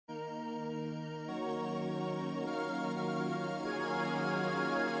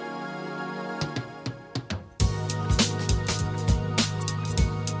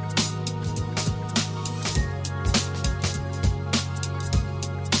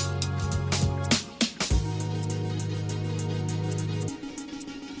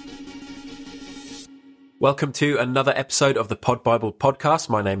Welcome to another episode of the Pod Bible podcast.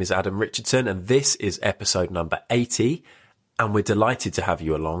 My name is Adam Richardson and this is episode number 80. And we're delighted to have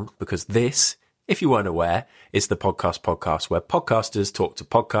you along because this, if you weren't aware, is the podcast where podcasters talk to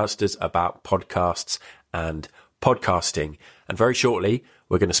podcasters about podcasts and podcasting. And very shortly,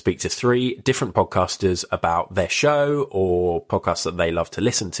 we're going to speak to 3 different podcasters about their show or podcasts that they love to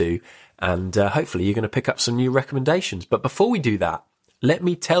listen to. And hopefully you're going to pick up some new recommendations. But before we do that, let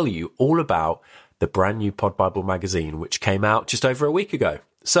me tell you all about the brand new Pod Bible magazine, which came out just over a week ago.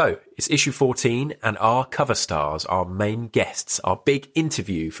 So it's issue 14 and our cover stars, our main guests, our big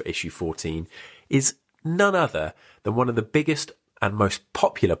interview for issue 14 is none other than one of the biggest and most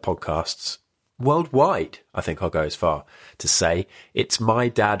popular podcasts worldwide. I think I'll go as far to say it's My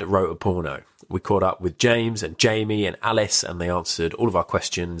Dad Wrote a Porno. We caught up with James and Jamie and Alice and they answered all of our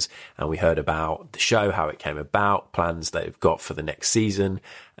questions and we heard about the show, how it came about, plans they've got for the next season.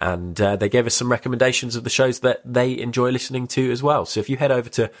 And they gave us some recommendations of the shows that they enjoy listening to as well. So if you head over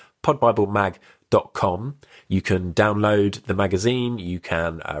to podbiblemag.com, you can download the magazine. You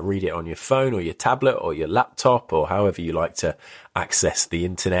can read it on your phone or your tablet or your laptop or however you like to access the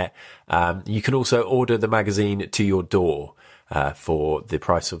internet. You can also order the magazine to your door for the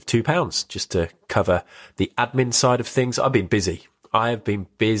price of £2 just to cover the admin side of things. I've been busy. I have been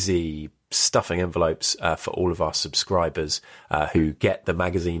busy stuffing envelopes for all of our subscribers who get the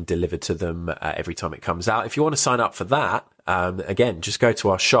magazine delivered to them every time it comes out. If you want to sign up for that, again, just go to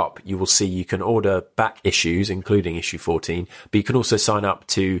our shop. You will see you can order back issues, including issue 14, but you can also sign up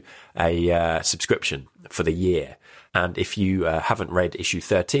to a subscription for the year. And if you haven't read issue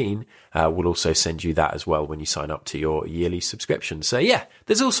 13, we'll also send you that as well when you sign up to your yearly subscription. So yeah,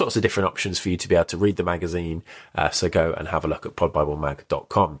 there's all sorts of different options for you to be able to read the magazine. So go and have a look at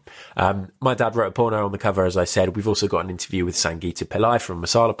podbiblemag.com. My Dad Wrote a Porno on the cover, as I said. We've also got an interview with Sangeeta Pillai from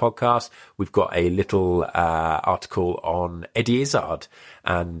Masala Podcast. We've got a little article on Eddie Izzard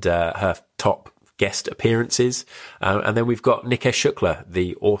and her top guest appearances. And then we've got Nikesh Shukla,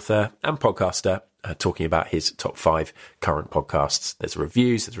 the author and podcaster, talking about his top 5 current podcasts. There's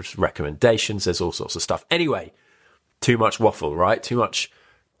reviews, there's recommendations, there's all sorts of stuff. Anyway, too much waffle, right? Too much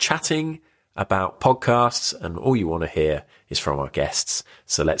chatting about podcasts, and all you want to hear is from our guests.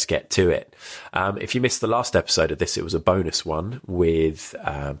 So let's get to it. If you missed the last episode of this, it was a bonus one with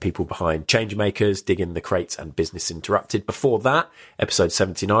people behind Changemakers, Digging the Crates and Business Interrupted. Before that, episode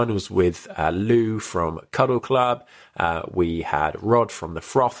 79 was with Lou from Cuddle Club. We had Rod from The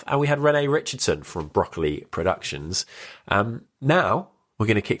Froth, and we had Renee Richardson from Broccoli Productions. Now we're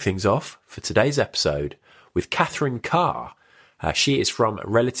going to kick things off for today's episode with Catherine Carr. She is from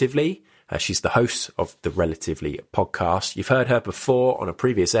Relatively. She's the host of the Relatively podcast. You've heard her before on a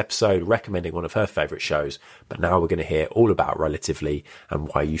previous episode recommending one of her favourite shows, but now we're going to hear all about Relatively and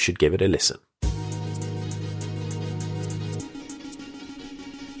why you should give it a listen.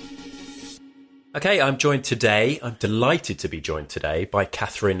 Okay, I'm delighted to be joined today by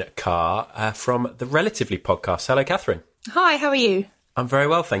Catherine Carr from the Relatively podcast. Hello, Catherine. Hi, how are you? I'm very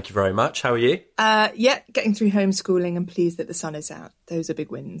well, thank you very much. How are you? Yeah, getting through homeschooling and pleased that the sun is out. Those are big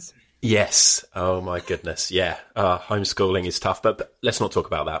wins. Yes. Oh, my goodness. Yeah. Homeschooling is tough, but let's not talk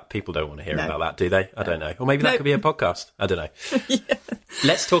about that. People don't want to hear about that, do they? I don't know. Or maybe that could be a podcast. I don't know. Yeah.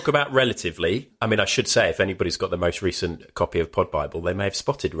 Let's talk about Relatively. I mean, I should say, if anybody's got the most recent copy of Pod Bible, they may have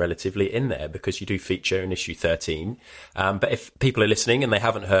spotted Relatively in there because you do feature in issue 13. But if people are listening and they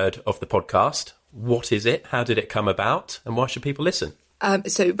haven't heard of the podcast, what is it? How did it come about? And why should people listen?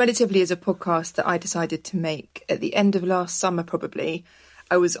 So Relatively is a podcast that I decided to make at the end of last summer, probably.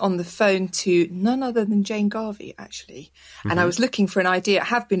 I was on the phone to none other than Jane Garvey, actually. And I was looking for an idea. I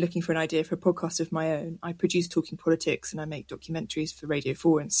have been looking for an idea for a podcast of my own. I produce Talking Politics and I make documentaries for Radio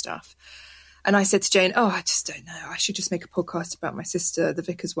 4 and stuff. And I said to Jane, I just don't know. I should just make a podcast about my sister, the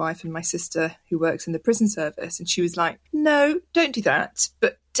vicar's wife, and my sister who works in the prison service. And she was like, no, don't do that.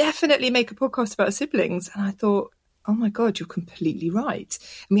 But definitely make a podcast about siblings. And I thought, oh my God, you're completely right.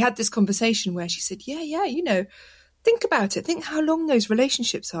 And we had this conversation where she said, yeah, think about it. Think how long those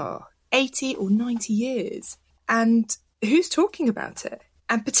relationships are, 80 or 90 years. And who's talking about it?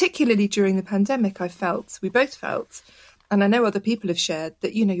 And particularly during the pandemic, we both felt, and I know other people have shared,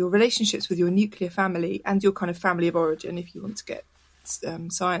 that, your relationships with your nuclear family and your kind of family of origin, if you want to get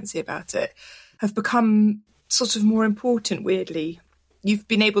sciencey about it, have become sort of more important, weirdly. You've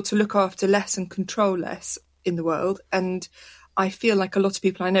been able to look after less and control less in the world. And I feel like a lot of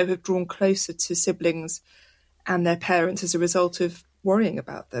people I know have drawn closer to siblings and their parents as a result of worrying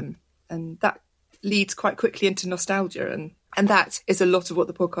about them. And that leads quite quickly into nostalgia. And And that is a lot of what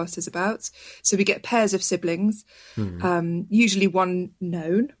the podcast is about. So we get pairs of siblings, usually one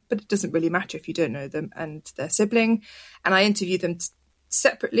known, but it doesn't really matter if you don't know them, and their sibling. And I interview them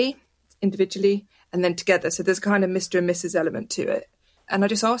separately, individually, and then together. So there's a kind of Mr. and Mrs. element to it. And I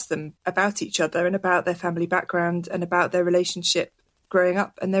just ask them about each other and about their family background and about their relationship growing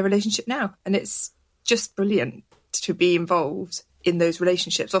up and their relationship now. And it's just brilliant to be involved in those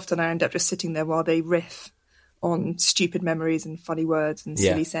relationships. Often I end up just sitting there while they riff on stupid memories and funny words and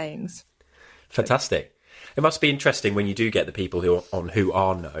silly sayings. Fantastic. It must be interesting when you do get the people who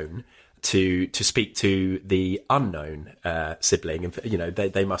are known to speak to the unknown sibling, and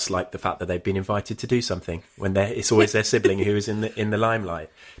they must like the fact that they've been invited to do something when it's always their sibling who is in the limelight.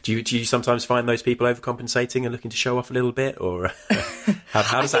 Do you sometimes find those people overcompensating and looking to show off a little bit, or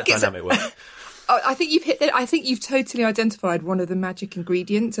how does that dynamic work? I think you've totally identified one of the magic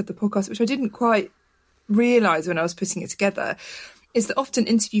ingredients of the podcast, which I didn't quite realise when I was putting it together, is that often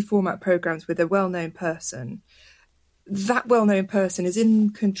interview format programmes with a well-known person, that well-known person is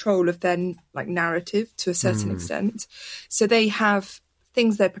in control of their narrative to a certain extent. So they have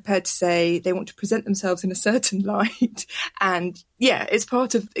things they're prepared to say, they want to present themselves in a certain light, and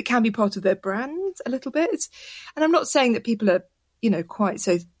it can be part of their brand a little bit. And I'm not saying that people are quite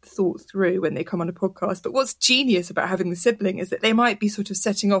so thought through when they come on a podcast, but what's genius about having the sibling is that they might be sort of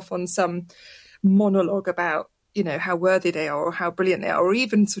setting off on some monologue about how worthy they are or how brilliant they are, or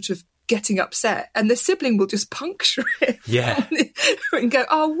even sort of getting upset, and the sibling will just puncture it and go,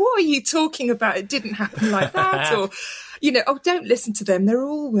 oh, what are you talking about, it didn't happen like that, or oh, don't listen to them, they're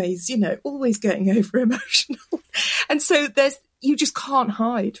always getting over emotional. And so you just can't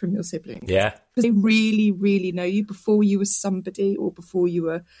hide from your siblings, because they really, really know you before you were somebody or before you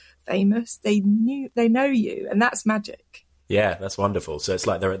were famous. They know you, and that's magic. Yeah, that's wonderful. So it's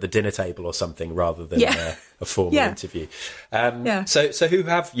like they're at the dinner table or something rather than a formal interview. So who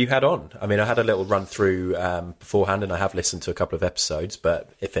have you had on? I mean, I had a little run through beforehand, and I have listened to a couple of episodes, but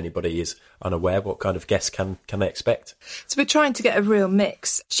if anybody is unaware, what kind of guests can they expect? So we're trying to get a real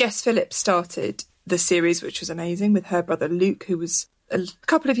mix. Jess Phillips started the series, which was amazing, with her brother Luke, who was a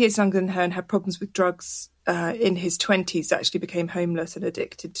couple of years younger than her and had problems with drugs in his 20s, actually became homeless and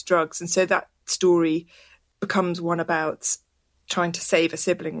addicted to drugs. And so that story becomes one about trying to save a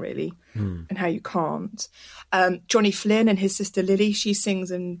sibling, really, and how you can't. Johnny Flynn and his sister Lily, she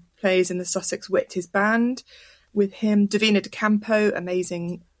sings and plays in the Sussex Wit, his band, with him. Davina De Campo,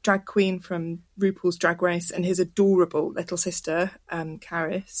 amazing drag queen from RuPaul's Drag Race, and his adorable little sister,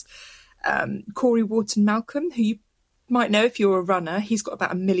 Caris. Corey Wharton Malcolm, who you might know if you're a runner. He's got about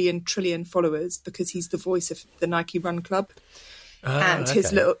 1 million trillion followers because he's the voice of the Nike Run Club.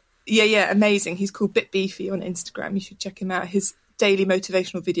 His little... Yeah, amazing. He's called Bit Beefy on Instagram. You should check him out. His daily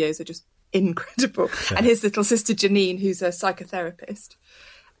motivational videos are just incredible. And his little sister Janine, who's a psychotherapist.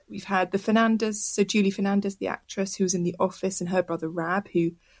 We've had the Fernandes, so Julie Fernandes, the actress who was in The Office, and her brother Rab,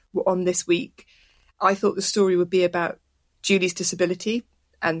 who were on this week. I thought the story would be about Julie's disability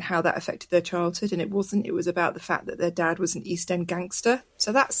and how that affected their childhood, and it wasn't. It was about the fact that their dad was an East End gangster.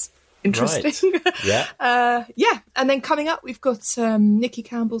 So that's interesting. Right. Yeah. And then coming up, we've got Nikki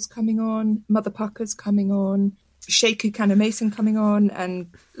Campbell's coming on, Mother Pucker's coming on, Sheku Kanamason coming on, and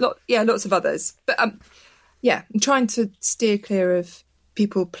lots of others. But I'm trying to steer clear of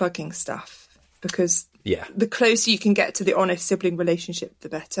people plugging stuff, because the closer you can get to the honest sibling relationship, the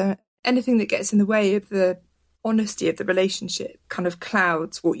better. Anything that gets in the way of the honesty of the relationship kind of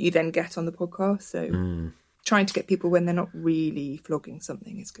clouds what you then get on the podcast. So trying to get people when they're not really flogging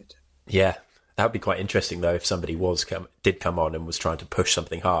something is good. Yeah, that would be quite interesting, though, if somebody did come on and was trying to push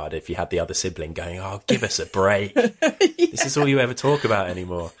something hard, if you had the other sibling going, oh, give us a break. This is all you ever talk about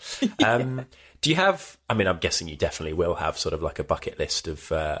anymore. Do you have, I mean, I'm guessing you definitely will have sort of like a bucket list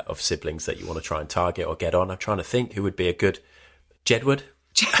of siblings that you want to try and target or get on. I'm trying to think who would be a good... Jedward?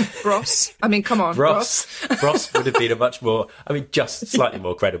 Ross. I mean, come on, Ross. Ross would have been a much more, I mean, just slightly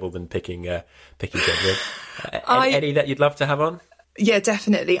more credible than picking Jedward. Any that you'd love to have on? Yeah,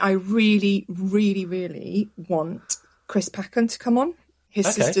 definitely. I really, really, really want Chris Packham to come on. His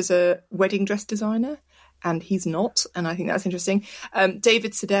sister's a wedding dress designer, and he's not, and I think that's interesting.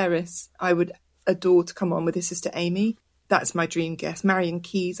 David Sedaris, I would adore to come on with his sister Amy. That's my dream guest. Marion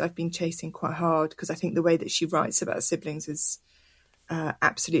Keyes, I've been chasing quite hard because I think the way that she writes about siblings is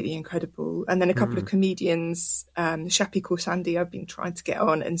absolutely incredible. And then a couple of comedians, Shappi Khorsandi, I've been trying to get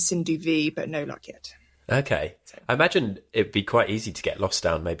on, and Sindhu V, but no luck yet. Okay. I imagine it'd be quite easy to get lost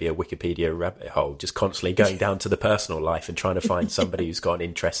down maybe a Wikipedia rabbit hole, just constantly going down to the personal life and trying to find somebody who's got an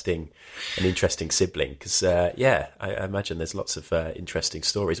interesting sibling. Because, I imagine there's lots of interesting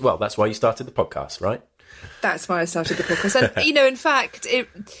stories. Well, that's why you started the podcast, right? That's why I started the podcast. And, in fact,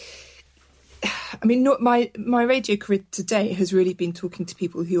 my radio career to date has really been talking to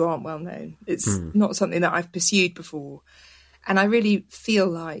people who aren't well known. It's not something that I've pursued before. And I really feel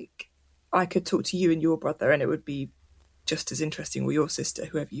like I could talk to you and your brother and it would be just as interesting, or your sister,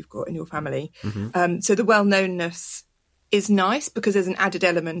 whoever you've got in your family. So the well-knownness is nice because there's an added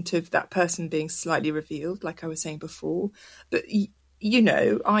element of that person being slightly revealed, like I was saying before. But,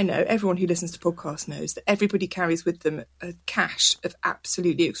 I know, everyone who listens to podcasts knows that everybody carries with them a cache of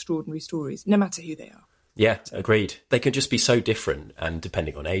absolutely extraordinary stories, no matter who they are. Yeah, agreed. They can just be so different, and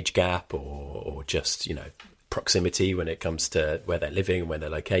depending on age gap or just, proximity when it comes to where they're living and where they're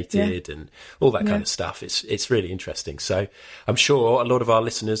located and all that kind of stuff. It's really interesting. So I'm sure a lot of our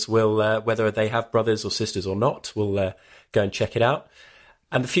listeners will, whether they have brothers or sisters or not, will go and check it out.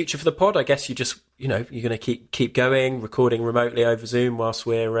 And the future for the pod, I guess you just, you're going to keep going, recording remotely over Zoom whilst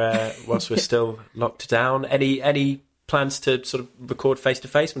we're still locked down. Any plans to sort of record face to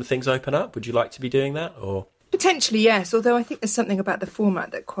face when things open up? Would you like to be doing that, or? Potentially, yes. Although I think there's something about the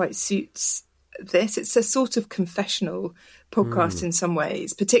format that quite suits this. It's a sort of confessional podcast in some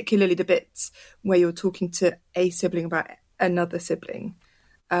ways, particularly the bits where you're talking to a sibling about another sibling.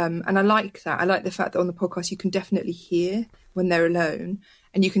 And I like that. I like the fact that on the podcast you can definitely hear when they're alone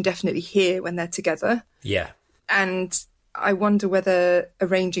and you can definitely hear when they're together. Yeah. And I wonder whether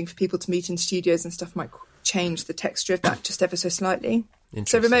arranging for people to meet in studios and stuff might change the texture of that just ever so slightly.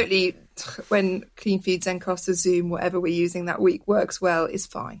 So remotely, when Clean Feed, Zencastr, Zoom, whatever we're using that week works well, is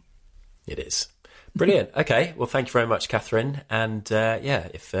fine. It is. Brilliant. Okay. Well, thank you very much, Catherine. And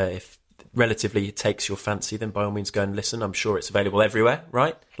if relatively it takes your fancy, then by all means go and listen. I'm sure it's available everywhere,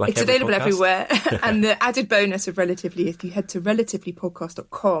 right? It's available everywhere. And the added bonus of Relatively, if you head to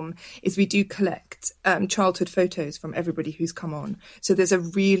relativelypodcast.com, is we do collect childhood photos from everybody who's come on. So there's a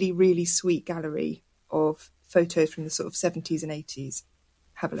really, really sweet gallery of photos from the sort of 70s and 80s.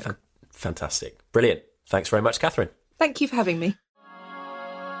 Have a look. Fantastic. Brilliant. Thanks very much, Catherine. Thank you for having me.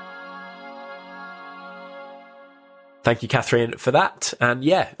 Thank you, Catherine, for that. And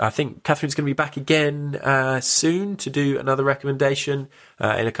I think Catherine's going to be back again soon to do another recommendation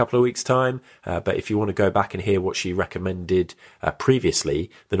in a couple of weeks' time. But if you want to go back and hear what she recommended previously,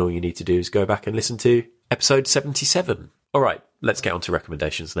 then all you need to do is go back and listen to episode 77. All right, let's get on to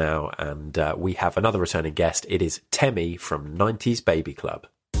recommendations now. And we have another returning guest. It is Temi from 90s Baby Club.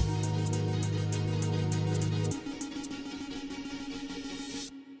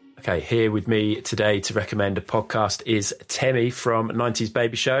 Okay, here with me today to recommend a podcast is Temi from 90s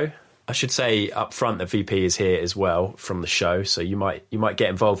Baby Show. I should say up front that VP is here as well from the show, so you might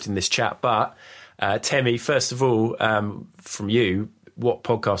get involved in this chat. But Temi, first of all, from you, what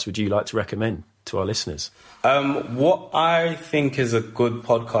podcast would you like to recommend to our listeners? What I think is a good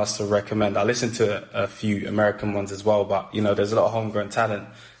podcast to recommend, I listen to a few American ones as well, but there's a lot of homegrown talent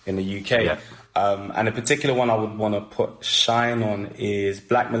in the UK. Yeah. And a particular one I would want to put shine on is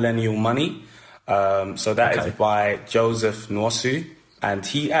Black Millennial Money. So that is by Joseph Nwosu. And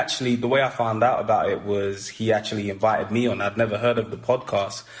he actually, the way I found out about it was he actually invited me on. I'd never heard of the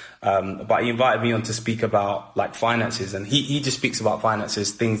podcast, but he invited me on to speak about like finances. And he just speaks about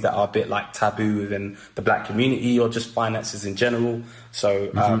finances, things that are a bit like taboo within the Black community or just finances in general.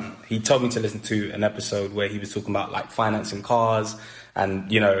 So he told me to listen to an episode where he was talking about like financing cars and,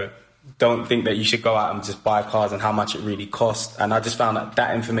 don't think that you should go out and just buy cars and how much it really costs. And I just found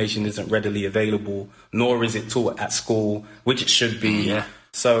that information isn't readily available, nor is it taught at school, which it should be. Yeah.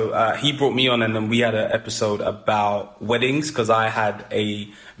 So he brought me on and then we had an episode about weddings because I had a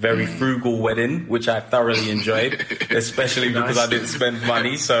very frugal wedding, which I thoroughly enjoyed, especially because I didn't spend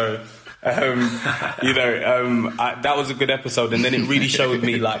money. So, that was a good episode. And then it really showed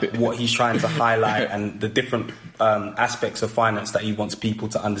me like what he's trying to highlight and the different aspects of finance that he wants people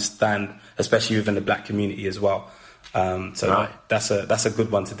to understand, especially within the Black community as well. That's a good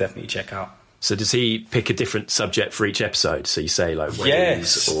one to definitely check out. So does he pick a different subject for each episode? So you say like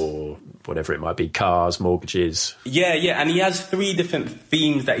weddings or whatever it might be, cars, mortgages? Yeah. And he has 3 different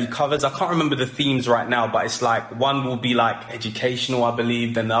themes that he covers. I can't remember the themes right now, but it's like one will be like educational, I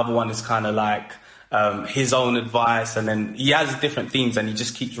believe. Then the other one is kind of like his own advice. And then he has different themes and he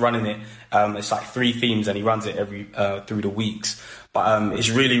just keeps running it. It's like 3 themes and he runs it every through the weeks. But it's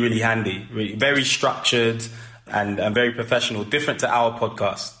really, really handy, really, very structured. And very professional, different to our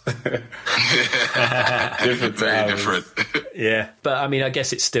podcast. Different. Yeah, but I mean, I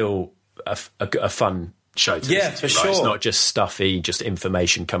guess it's still a fun show to listen to, for right? sure. It's not just stuffy, just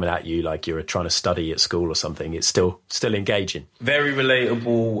information coming at you like you're trying to study at school or something. It's still engaging. Very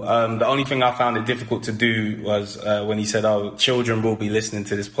relatable. The only thing I found it difficult to do was when he said, "Oh, children will be listening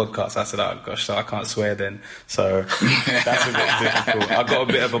to this podcast." I said, "Oh gosh, so I can't swear then." So that's a bit difficult. I got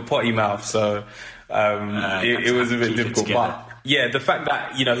a bit of a potty mouth, so it was a bit difficult. But yeah, the fact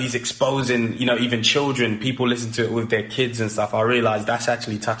that, you know, he's exposing, you know, even children, people listen to it with their kids and stuff, I realised that's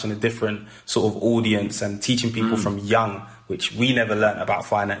actually touching a different sort of audience and teaching people from young, which we never learnt about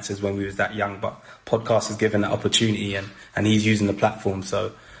finances when we was that young, but podcast has given that opportunity and he's using the platform.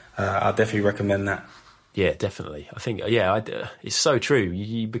 So I'll definitely recommend that. Yeah, definitely. I think, it's so true.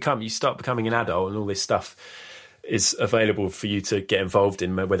 You start becoming an adult and all this stuff is available for you to get involved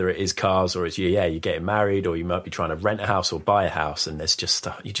in, whether it is cars or it's you're getting married, or you might be trying to rent a house or buy a house, and there's just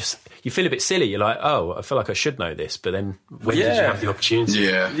stuff you feel a bit silly. You're like, oh, I feel like I should know this, but then when did you have the opportunity?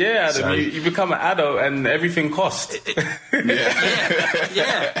 Adam, so, you become an adult and everything costs.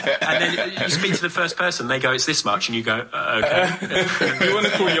 Yeah. And then you speak to the first person, they go, it's this much, and you go, okay. You want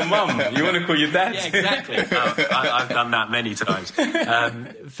to call your mum, you want to call your dad. Yeah, exactly. I've done that many times.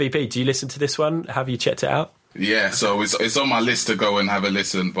 VP, do you listen to this one? Have you checked it out? Yeah, so it's on my list to go and have a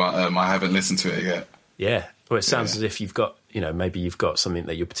listen, but I haven't listened to it yet. Yeah. Well, it sounds as if you've got, maybe you've got something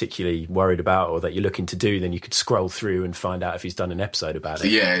that you're particularly worried about or that you're looking to do, then you could scroll through and find out if he's done an episode about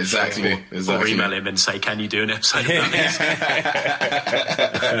it. Yeah, exactly. Or email him and say, can you do an episode about this?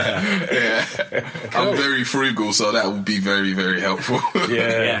 Yeah. I'm very frugal, so that would be very, very helpful.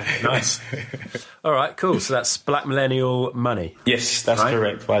 Yeah, nice. All right, cool. So that's Black Millennial Money. Yes, that's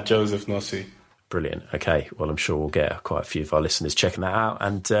correct, by Joseph Nosu. Brilliant. Okay, well, I'm sure we'll get quite a few of our listeners checking that out.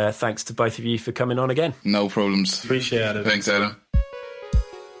 And thanks to both of you for coming on again. No problems. Appreciate it. Thanks, Adam.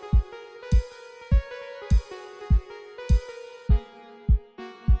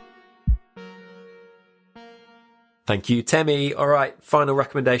 Thank you, Temi. All right, final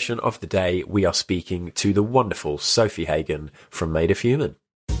recommendation of the day. We are speaking to the wonderful Sophie Hagen from Made of Human.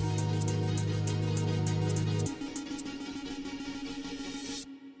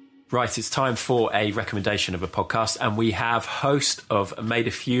 Right, it's time for a recommendation of a podcast, and we have host of Made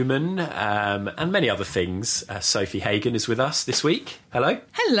of Human and many other things. Sophie Hagen is with us this week. Hello.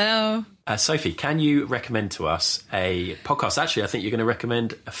 Hello. Sophie, can you recommend to us a podcast? Actually, I think you're going to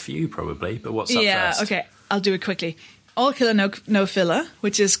recommend a few probably, but what's up first? Yeah, okay, I'll do it quickly. All Killer, No Filler,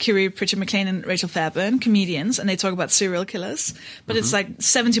 which is Kiri Pritchard McLean and Rachel Fairburn, comedians, and they talk about serial killers. But it's like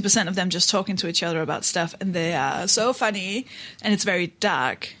 70% of them just talking to each other about stuff, and they are so funny, and it's very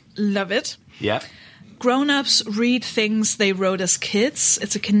dark. Love it. Yeah. Grown-ups read things they wrote as kids.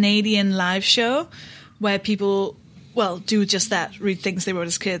 It's a Canadian live show where people, do just that, read things they wrote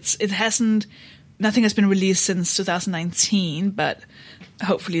as kids. Nothing has been released since 2019, but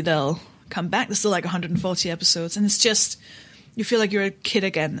hopefully they'll come back. There's still like 140 episodes, and it's just, you feel like you're a kid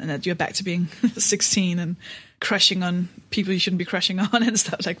again and that you're back to being 16 and crushing on people you shouldn't be crushing on and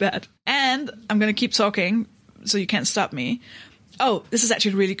stuff like that. And I'm going to keep talking, so you can't stop me. Oh, this is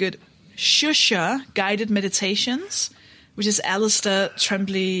actually really good. Shusha Guided Meditations, which is Alistair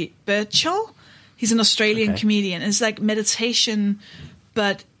Tremblay Birchall. He's an Australian comedian. It's like meditation,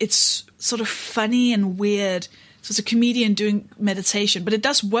 but it's sort of funny and weird. So it's a comedian doing meditation, but it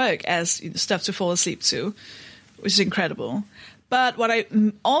does work as stuff to fall asleep to, which is incredible. But what I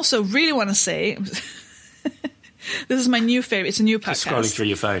also really want to say, this is my new favorite. It's a new podcast. Just scrolling through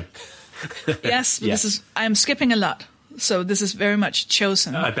your phone. Yes, but I'm skipping a lot. So this is very much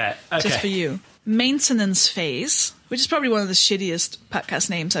chosen. I bet. Okay. Just for you. Maintenance Phase, which is probably one of the shittiest podcast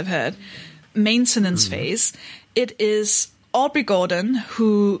names I've heard. Maintenance Phase. It is Aubrey Gordon,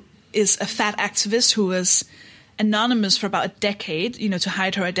 who is a fat activist who was anonymous for about a decade, to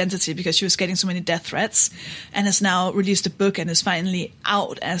hide her identity because she was getting so many death threats, and has now released a book and is finally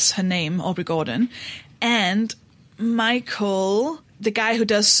out as her name, Aubrey Gordon. And Michael, the guy who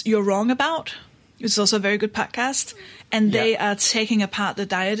does You're Wrong About, it's also a very good podcast. And they are taking apart the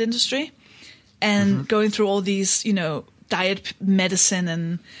diet industry and going through all these, diet medicine,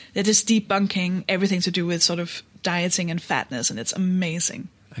 and they're just debunking everything to do with sort of dieting and fatness. And it's amazing.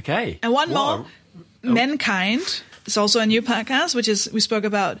 Okay. And one more, Menkind is also a new podcast, which is, we spoke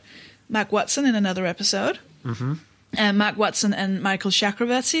about Mark Watson in another episode. And Mark Watson and Michael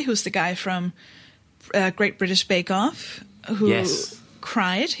Chakravarty, who's the guy from Great British Bake Off, who...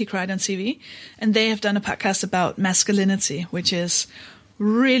 He cried on TV, and they have done a podcast about masculinity, which is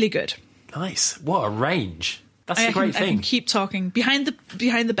really good. Nice. What a range. That's a great thing. I can keep talking. Behind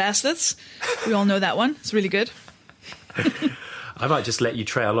the Bastards, we all know that one. It's really good. I might just let you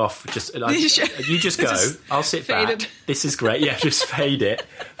trail off. You just go. I'll sit fade back. It. This is great. Yeah, just fade it.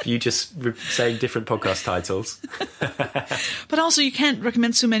 You just saying different podcast titles. But also, you can't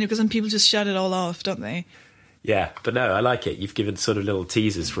recommend too many because then people just shut it all off, don't they? Yeah, but no, I like it. You've given sort of little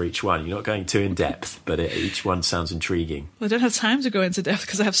teasers for each one. You're not going too in depth, but each one sounds intriguing. Well, I don't have time to go into depth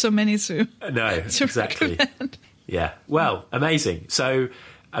because I have so many to. No, exactly. Recommend. Yeah. Well, amazing. So,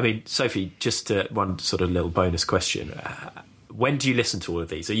 I mean, Sophie, just one sort of little bonus question. When do you listen to all of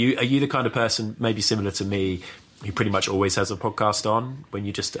these? Are you the kind of person, maybe similar to me, who pretty much always has a podcast on when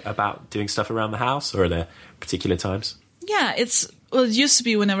you're just about doing stuff around the house, or are there particular times? Yeah, it used to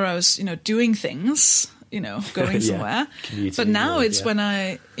be whenever I was, doing things, going somewhere. Commuting, but now it's when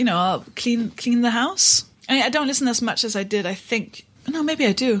I, I'll clean the house. I mean, I don't listen as much as I did, I think. No, maybe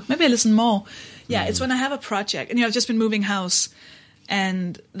I do. Maybe I listen more. Yeah, it's when I have a project. And, I've just been moving house.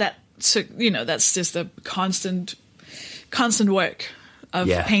 And that's just a constant work of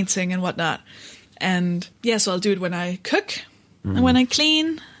painting and whatnot. And, so I'll do it when I cook and when I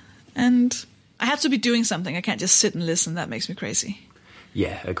clean. And I have to be doing something. I can't just sit and listen. That makes me crazy.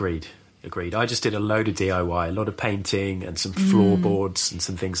 Yeah, agreed. I just did a load of DIY, a lot of painting and some floorboards and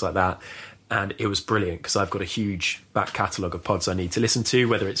some things like that. And it was brilliant because I've got a huge back catalogue of pods I need to listen to,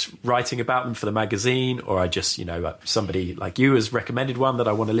 whether it's writing about them for the magazine or I just, somebody like you has recommended one that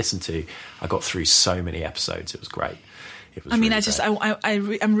I want to listen to. I got through so many episodes. It was great.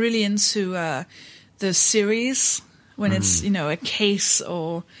 I'm really into the series when it's, a case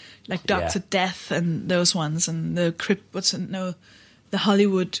or like Dr. Death and those ones and the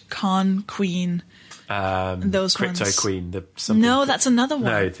Hollywood Con Queen. Those Crypto ones. Queen. No, that's another one.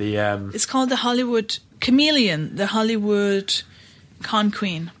 No, it's called the Hollywood Chameleon, the Hollywood Con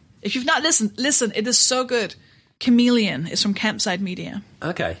Queen. If you've not listened, listen. It is so good. Chameleon is from Campside Media.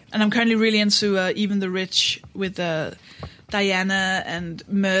 Okay. And I'm currently really into Even the Rich with Diana and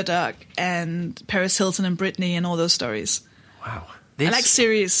Murdoch and Paris Hilton and Britney and all those stories. Wow. I like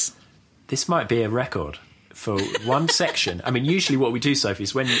series. This might be a record. For one section, I mean, usually what we do, Sophie,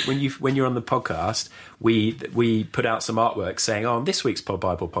 is when you're on the podcast, we put out some artwork saying, on this week's Pod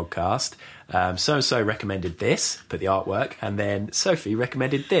Bible podcast, so and so recommended this, put the artwork, and then Sophie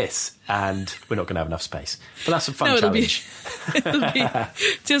recommended this, and we're not going to have enough space. But that's a fun challenge. It'll be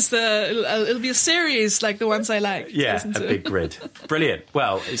just it'll be a series like the ones I like. Yeah, a big grid. Brilliant.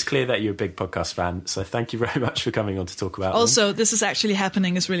 Well, it's clear that you're a big podcast fan, so thank you very much for coming on to talk about. Also, this is actually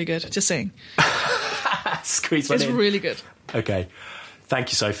happening. Is really good. Just saying. Squeeze one in. It's really good. Okay. Thank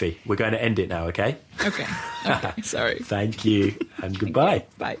you, Sophie. We're going to end it now, okay? Okay. Sorry. Thank you, and goodbye.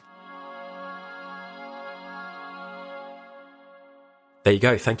 Bye. There you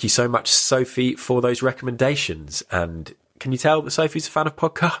go. Thank you so much, Sophie, for those recommendations. And can you tell that Sophie's a fan of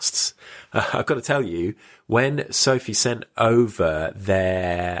podcasts? I've got to tell you, when Sophie sent over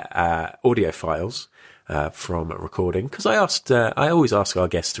their audio files from recording, because I always ask our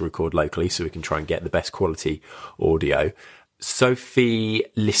guests to record locally so we can try and get the best quality audio. Sophie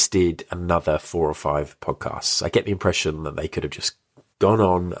listed another 4 or 5 podcasts. I get the impression that they could have just gone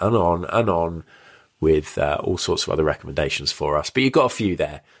on and on and on with all sorts of other recommendations for us. But you've got a few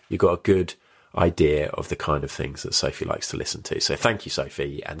there. You've got a good idea of the kind of things that Sophie likes to listen to. So thank you,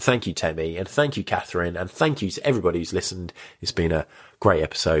 Sophie, and thank you, Temi, and thank you, Catherine, and thank you to everybody who's listened. It's been a great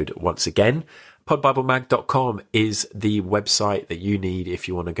episode once again. PodBibleMag.com is the website that you need if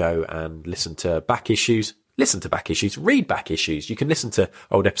you want to go and listen to back issues, read back issues. You can listen to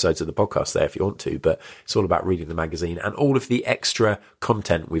old episodes of the podcast there if you want to, but it's all about reading the magazine and all of the extra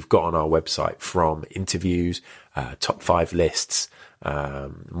content we've got on our website, from interviews, top 5 lists,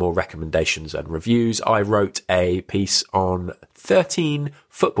 more recommendations and reviews. I wrote a piece on 13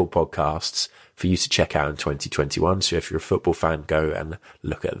 football podcasts for you to check out in 2021. So if you're a football fan, go and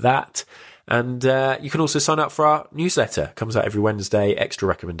look at that. And you can also sign up for our newsletter. It comes out every Wednesday, extra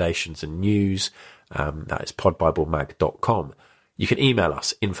recommendations and news. That is podbiblemag.com. You can email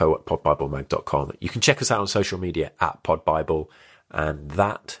us, info@podbiblemag.com. You can check us out on social media @podbible. And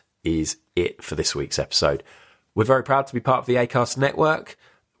that is it for this week's episode. We're very proud to be part of the Acast network.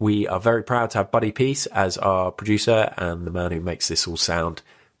 We are very proud to have Buddy Peace as our producer and the man who makes this all sound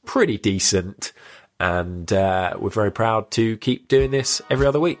pretty decent. And we're very proud to keep doing this every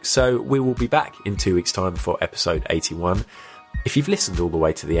other week. So we will be back in 2 weeks' time for episode 81. If you've listened all the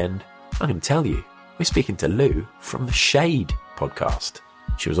way to the end, I'm going to tell you, we're speaking to Lou from the Shade podcast.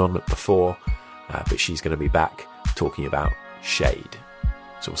 She was on before, but she's going to be back talking about Shade.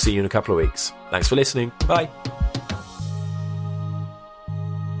 So we'll see you in a couple of weeks. Thanks for listening. Bye.